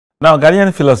Now,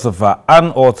 Ghanaian philosopher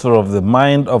and author of The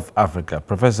Mind of Africa,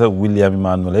 Professor William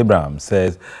Emmanuel Abraham,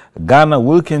 says Ghana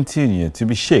will continue to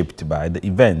be shaped by the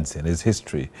events in its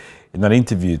history. In an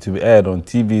interview to be aired on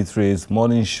TV3's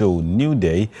morning show New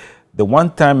Day, the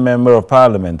one-time Member of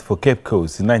Parliament for Cape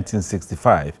Coast in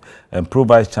 1965 and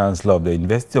Pro-Vice-Chancellor of the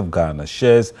University of Ghana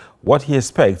shares what he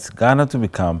expects Ghana to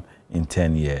become in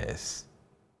 10 years.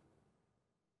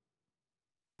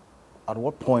 At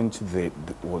what point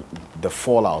the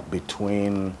fallout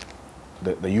between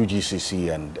the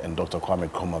UGCC and Dr. Kwame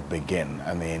Nkrumah begin?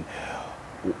 I mean,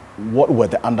 what were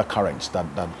the undercurrents that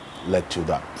led to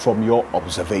that, from your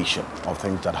observation of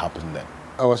things that happened then?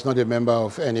 I was not a member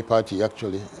of any party,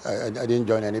 actually. I didn't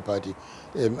join any party.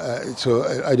 So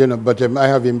I don't know, but I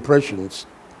have impressions.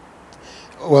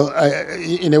 Well,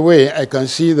 in a way, I can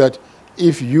see that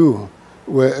if you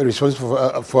were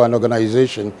responsible for an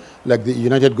organization like the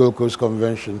United Gold Coast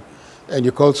Convention, and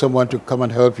you called someone to come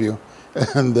and help you,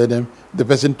 and then the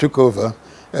person took over,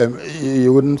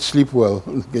 you wouldn't sleep well.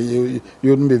 You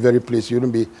wouldn't be very pleased. You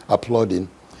wouldn't be applauding.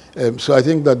 So I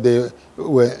think that they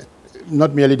were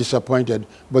not merely disappointed,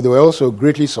 but they were also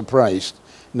greatly surprised,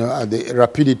 at the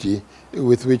rapidity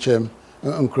with which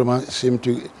Nkrumah seemed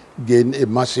to gain a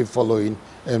massive following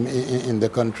in the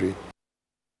country.